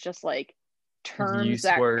well as just like terms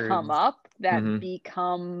that come up that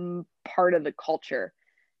become part of the culture.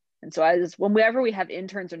 And so whenever we have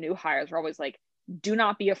interns or new hires, we're always like, do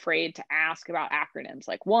not be afraid to ask about acronyms.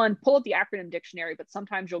 Like, one, pull up the acronym dictionary, but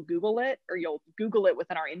sometimes you'll Google it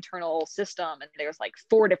within our internal system, and there's like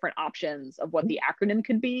 4 different options of what the acronym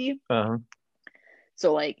could be.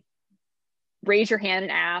 So like, raise your hand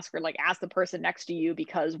and ask, or like ask the person next to you,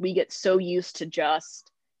 because we get so used to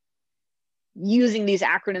just using these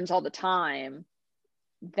acronyms all the time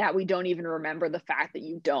that we don't even remember the fact that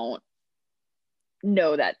you don't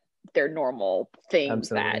know that they're normal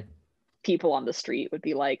things. Absolutely. That people on the street would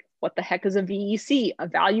be like, what the heck is a VEC? A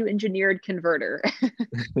value engineered converter.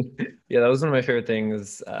 Yeah, that was one of my favorite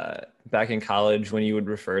things back in college, when you would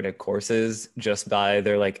refer to courses just by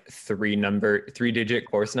their like 3-digit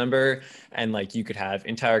course number, and like you could have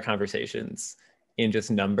entire conversations in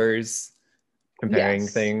just numbers comparing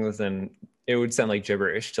things, and it would sound like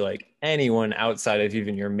gibberish to like anyone outside of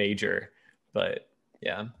even your major. But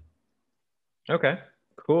yeah. Okay,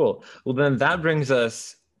 cool. Well, then that brings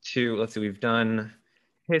us to, let's see, we've done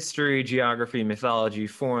history, geography, mythology,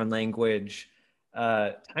 foreign language.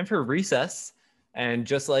 Time for recess. And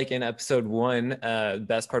just like in episode one, the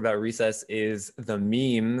best part about recess is the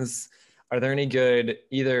memes. Are there any good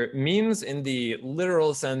either memes in the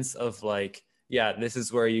literal sense of like, yeah, this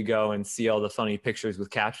is where you go and see all the funny pictures with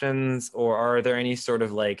captions, or are there any sort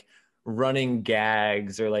of like running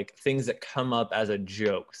gags or like things that come up as a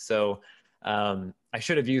joke? So I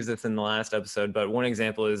should have used this in the last episode, but one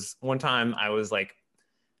example is one time I was like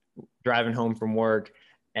driving home from work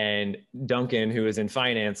and Duncan, who is in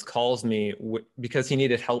finance, calls me because he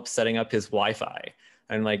needed help setting up his Wi-Fi.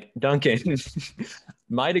 I'm like, Duncan,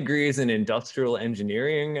 my degree is in industrial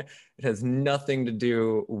engineering. It has nothing to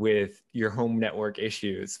do with your home network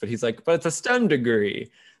issues. But he's like, but it's a STEM degree,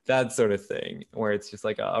 that sort of thing, where it's just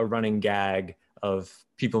like a running gag of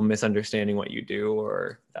people misunderstanding what you do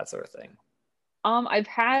or that sort of thing. I've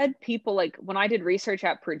had people like when I did research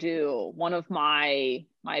at Purdue, one of my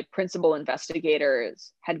principal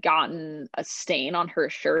investigators had gotten a stain on her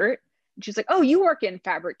shirt. She's like, "Oh, you work in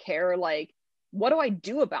fabric care. Like, what do I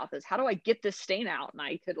do about this? How do I get this stain out?" And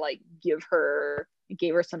I could like gave her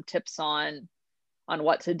some tips on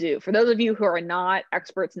what to do. For those of you who are not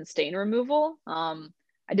experts in stain removal,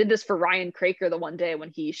 I did this for Ryan Craker the one day when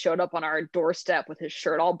he showed up on our doorstep with his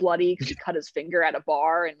shirt all bloody because he cut his finger at a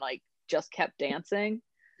bar and like just kept dancing.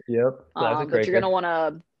 Yep. But you're gonna want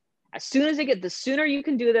to, the sooner you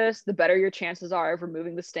can do this, the better your chances are of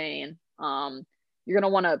removing the stain. You're gonna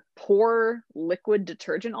want to pour liquid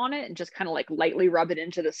detergent on it and just kind of like lightly rub it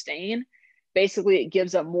into the stain. Basically, it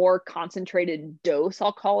gives a more concentrated dose,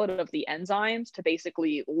 I'll call it, of the enzymes to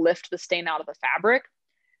basically lift the stain out of the fabric.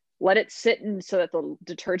 Let it sit in so that the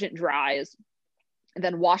detergent dries, and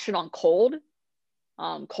then wash it on cold.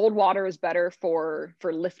 Cold water is better for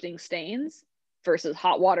lifting stains versus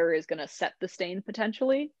hot water is going to set the stain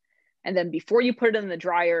potentially. And then before you put it in the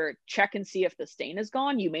dryer, check and see if the stain is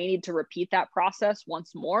gone. You may need to repeat that process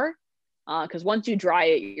once more because once you dry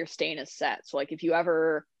it, your stain is set. So like if you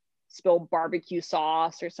ever spill barbecue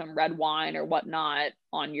sauce or some red wine or whatnot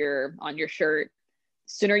on your shirt,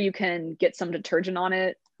 sooner you can get some detergent on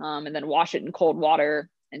it and then wash it in cold water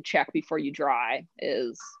and check before you dry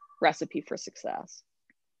is recipe for success.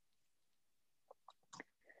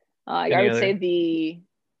 I would say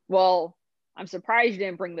I'm surprised you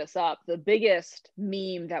didn't bring this up. The biggest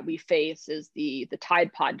meme that we face is the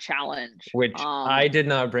Tide Pod challenge, which I did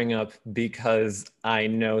not bring up because I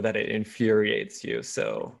know that it infuriates you.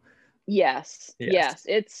 So yes.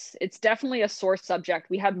 It's definitely a sore subject.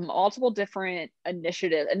 We have multiple different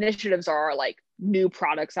initiatives. Initiatives are like new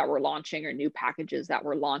products that we're launching or new packages that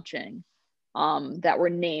we're launching that were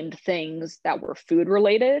named things that were food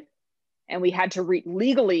related. And we had to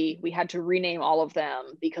legally rename all of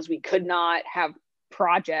them because we could not have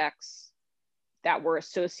projects that were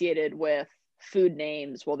associated with food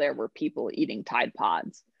names while there were people eating Tide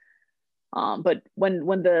Pods. But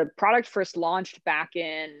when the product first launched back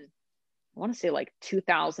in, I want to say like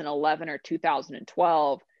 2011 or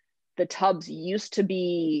 2012, the tubs used to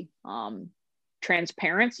be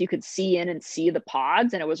transparent, so you could see in and see the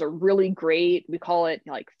pods, and it was a really great, we call it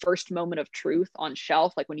like first moment of truth on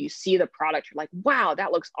shelf. Like when you see the product, you're like, wow,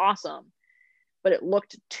 that looks awesome, but it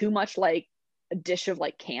looked too much like a dish of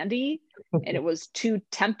like candy and it was too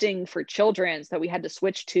tempting for children, so we had to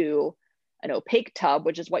switch to an opaque tub,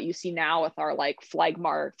 which is what you see now with our like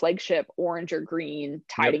flagship orange or green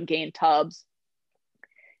Tide and Gain tubs.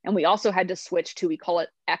 And we also had to switch to, we call it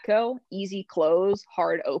Echo, easy close,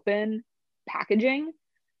 hard open packaging.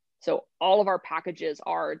 So all of our packages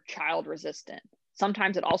are child resistant.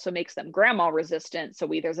 Sometimes it also makes them grandma resistant. So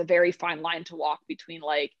there's a very fine line to walk between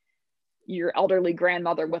like your elderly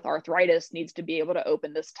grandmother with arthritis needs to be able to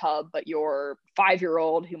open this tub, but your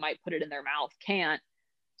 5-year-old who might put it in their mouth can't.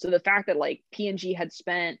 So the fact that like P&G had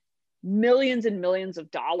spent millions and millions of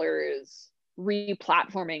dollars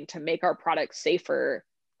re-platforming to make our products safer,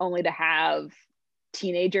 only to have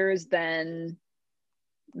teenagers then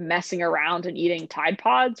messing around and eating Tide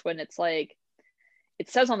Pods when it's like, it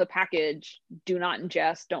says on the package, do not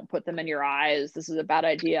ingest, don't put them in your eyes, this is a bad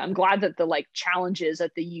idea. I'm glad that the like challenges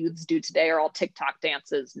that the youths do today are all TikTok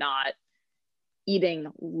dances, not eating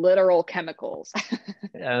literal chemicals.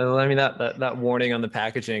 Yeah, I mean that warning on the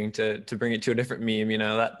packaging to bring it to a different meme, you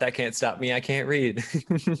know, that can't stop me, I can't read.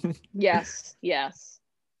 yes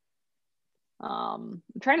I'm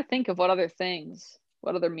trying to think of what other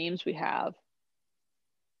memes we have.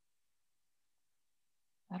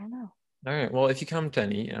 I don't know. All right. Well, if you come to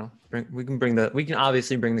any, you know, we can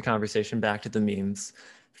obviously bring the conversation back to the memes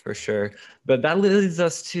for sure. But that leads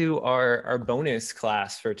us to our bonus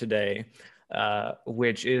class for today.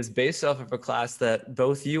 which is based off of a class that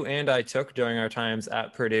both you and I took during our times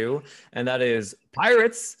at Purdue, and that is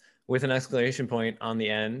Pirates with an exclamation point on the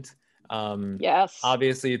end. Yes.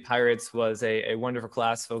 Obviously, Pirates was a wonderful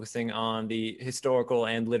class focusing on the historical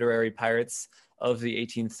and literary pirates of the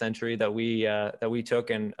 18th century that we took,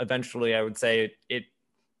 and eventually, I would say it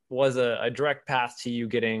was a direct path to you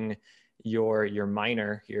getting your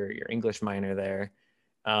minor, your English minor there.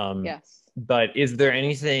 Yes. But is there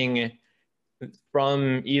anything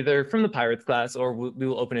from either from the Pirates class, or we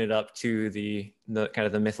will open it up to the kind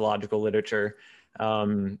of the mythological literature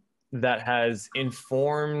that has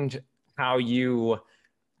informed how you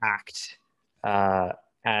act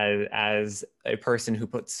as a person who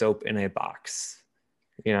puts soap in a box?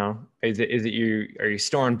 You know, is it you? Are you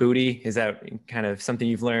storing booty? Is that kind of something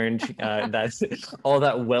you've learned? That's all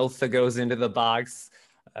that wealth that goes into the box,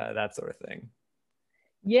 that sort of thing.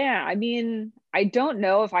 Yeah, I mean, I don't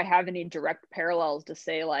know if I have any direct parallels to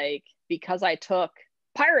say like because I took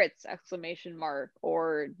pirates exclamation mark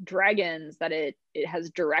or dragons that it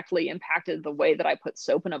has directly impacted the way that I put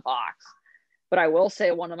soap in a box. But I will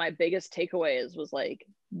say one of my biggest takeaways was like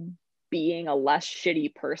being a less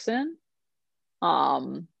shitty person.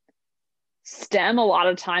 Um, STEM a lot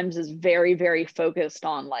of times is very, very focused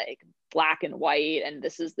on like black and white, and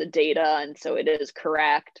this is the data, and so it is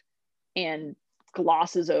correct, and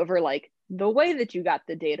glosses over like the way that you got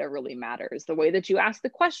the data really matters. The way that you ask the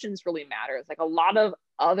questions really matters. Like a lot of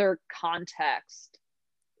other context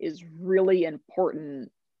is really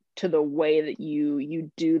important to the way that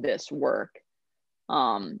you do this work.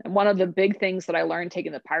 And one of the big things that I learned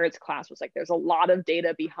taking the Pirates class was like there's a lot of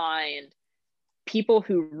data behind people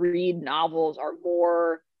who read novels are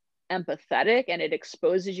more empathetic, and it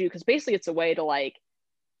exposes you because basically it's a way to like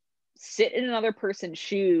sit in another person's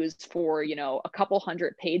shoes for, you know, a couple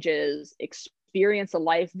hundred pages, experience a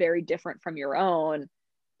life very different from your own,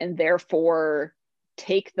 and therefore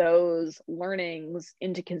take those learnings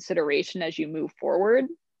into consideration as you move forward.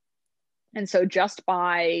 And so just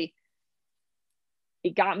by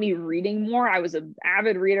it got me reading more. I was an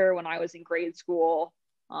avid reader when I was in grade school.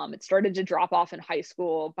 It started to drop off in high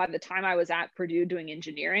school. By the time I was at Purdue doing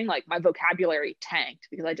engineering, like my vocabulary tanked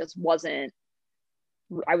because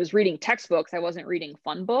I was reading textbooks. I wasn't reading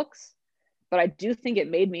fun books, but I do think it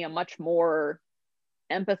made me a much more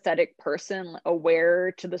empathetic person,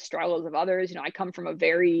 aware to the struggles of others. You know, I come from a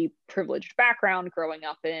very privileged background growing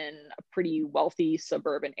up in a pretty wealthy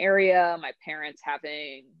suburban area. My parents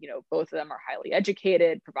having, you know, both of them are highly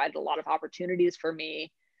educated, provided a lot of opportunities for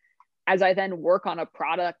me. As I then work on a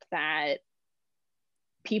product that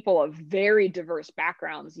people of very diverse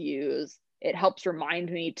backgrounds use, it helps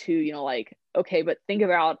remind me to, you know, like, okay, but think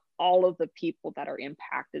about all of the people that are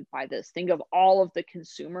impacted by this. Think of all of the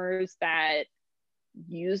consumers that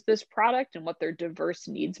use this product and what their diverse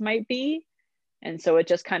needs might be. And so it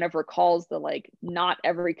just kind of recalls the like, not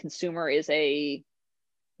every consumer is a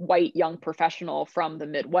white young professional from the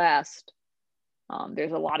Midwest.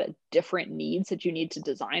 There's a lot of different needs that you need to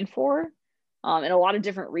design for, and a lot of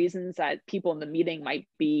different reasons that people in the meeting might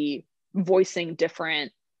be voicing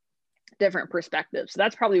different perspectives. So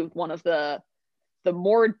that's probably one of the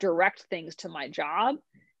more direct things to my job.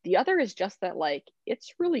 The other is just that like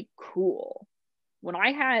it's really cool. When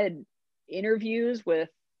I had interviews with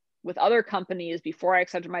other companies before I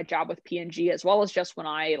accepted my job with P&G, as well as just when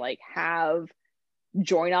I like have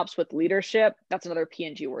join ups with leadership, that's another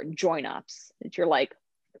P&G word, join ups. It's your like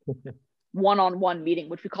one-on-one meeting,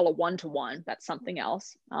 which we call a one-to-one. That's something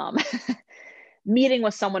else. Meeting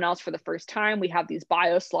with someone else for the first time. We have these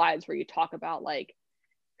bio slides where you talk about like,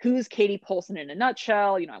 who's Katie Polson in a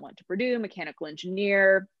nutshell? You know, I went to Purdue, mechanical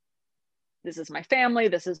engineer. This is my family.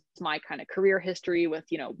 This is my kind of career history with,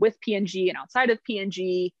 you know, with P&G and outside of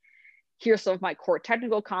P&G. Here's some of my core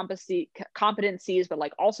technical competencies, but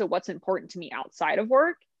like also what's important to me outside of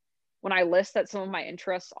work. When I list that some of my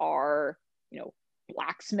interests are, you know,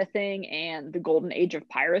 blacksmithing and the golden age of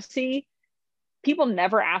piracy, people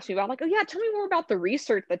never ask me about like, oh yeah, tell me more about the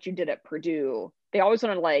research that you did at Purdue. They always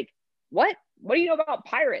want to like, what do you know about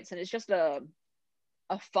pirates? And it's just a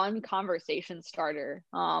fun conversation starter.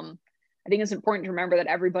 I think it's important to remember that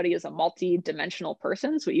everybody is a multi-dimensional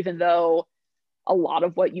person. So even though a lot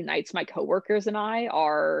of what unites my coworkers and I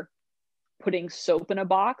are putting soap in a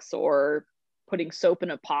box or putting soap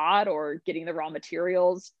in a pod or getting the raw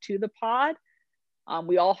materials to the pod,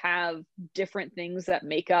 we all have different things that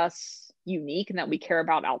make us unique and that we care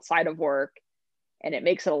about outside of work. And it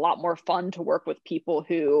makes it a lot more fun to work with people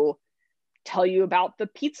who tell you about the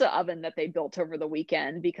pizza oven that they built over the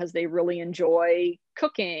weekend because they really enjoy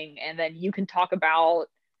cooking. And then you can talk about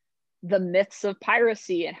the myths of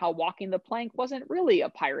piracy and how walking the plank wasn't really a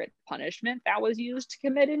pirate punishment that was used to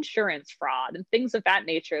commit insurance fraud and things of that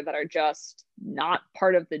nature that are just not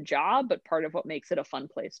part of the job, but part of what makes it a fun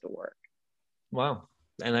place to work. Wow.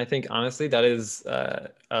 And I think, honestly, that is a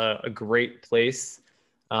great place.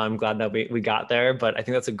 I'm glad that we got there, but I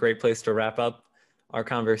think that's a great place to wrap up our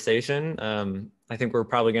conversation. I think we're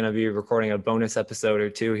probably going to be recording a bonus episode or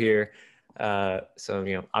two here.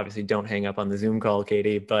 So, obviously don't hang up on the Zoom call,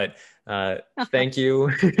 Katie, but thank you.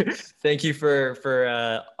 Thank you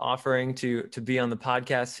for offering to be on the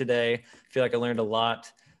podcast today. I feel like I learned a lot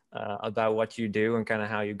about what you do and kind of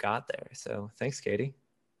how you got there. So thanks, Katie.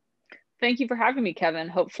 Thank you for having me, Kevin.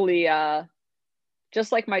 Hopefully,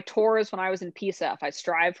 just like my tours when I was in PSEF, I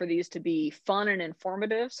strive for these to be fun and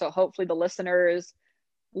informative. So hopefully the listeners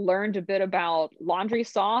learned a bit about laundry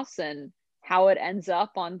sauce and how it ends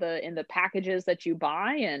up in the packages that you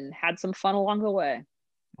buy and had some fun along the way.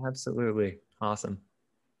 Absolutely. Awesome.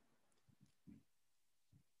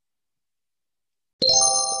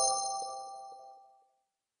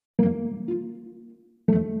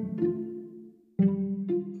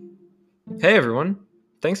 Hey everyone.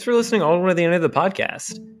 Thanks for listening all the way to the end of the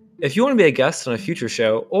podcast. If you want to be a guest on a future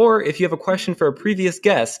show, or if you have a question for a previous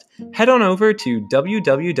guest, head on over to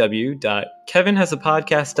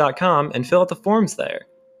www.kevinhasapodcast.com and fill out the forms there.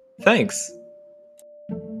 Thanks.